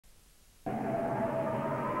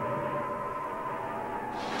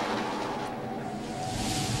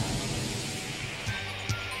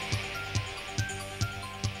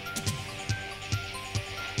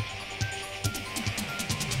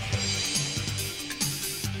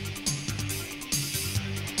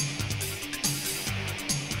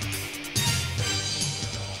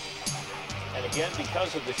again,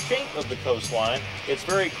 because of the shape of the coastline, it's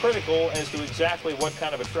very critical as to exactly what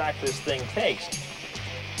kind of a track this thing takes.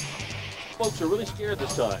 Folks are really scared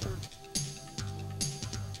this time.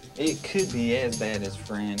 It could be as bad as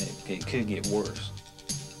Fran. It could get worse.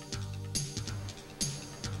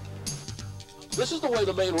 This is the way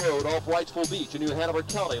the main road off Wrightsville Beach in New Hanover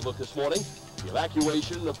County looked this morning. The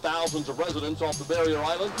evacuation of thousands of residents off the Barrier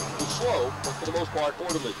Island was slow, but for the most part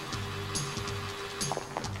orderly.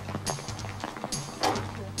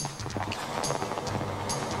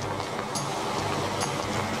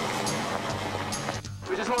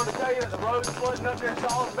 We just wanted to tell you that the road's flooding up here in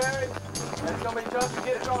Salisbury, and it's going to be tough to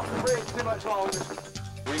get across the bridge too much longer.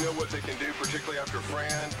 We know what they can do, particularly after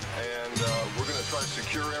Fran, and we're going to try to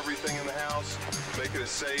secure everything in the house, make it as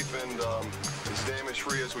safe and as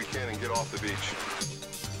damage-free as we can, and get off the beach.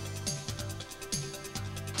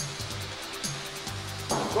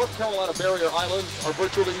 North Carolina barrier islands are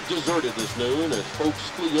virtually deserted this noon as folks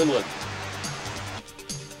flee inland.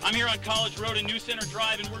 I'm here on College Road and New Center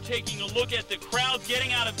Drive, and we're taking a look at the crowds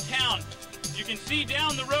getting out of town. You can see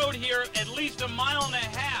down the road here, at least a mile and a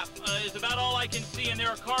half is about all I can see, and there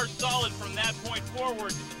are cars solid from that point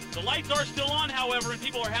forward. The lights are still on, however, and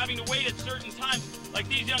people are having to wait at certain times, like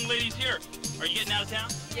these young ladies here. Are you getting out of town?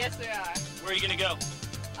 Yes, we are. Where are you going to go?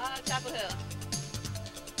 Chapel Hill.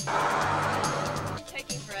 It's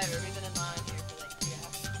taking forever. We've been in line here for like 3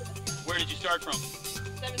 hours. Where did you start from?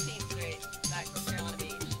 17th Street, back from Carolina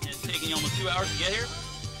Beach. And it's taking you almost 2 hours to get here?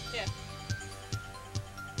 Yeah.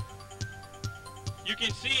 You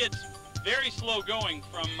can see it's very slow going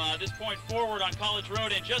from this point forward on College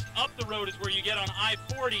Road, and just up the road is where you get on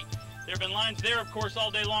I-40. There have been lines there, of course,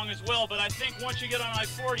 all day long as well, but I think once you get on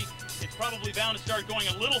I-40, it's probably bound to start going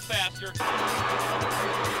a little faster.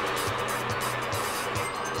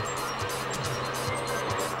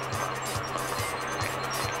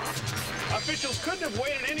 Officials couldn't have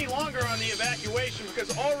waited any longer on the evacuation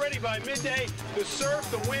because already by midday, the surf,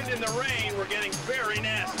 the wind, and the rain were getting very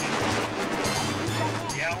nasty.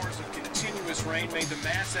 The hours of continuous rain made the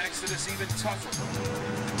mass exodus even tougher.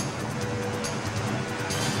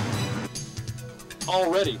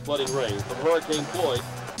 Already flooding rain from Hurricane Floyd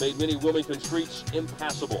made many Wilmington streets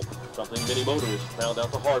impassable, something many motorists found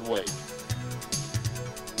out the hard way.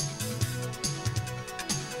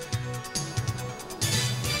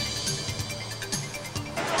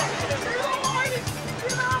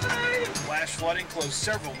 Flash flooding closed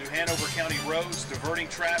several New Hanover County roads, diverting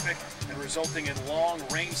traffic and resulting in long,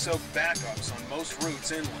 rain-soaked backups on most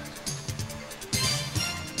routes inland.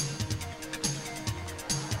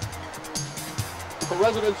 For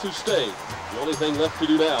residents who stay, the only thing left to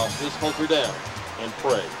do now is hunker down and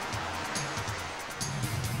pray.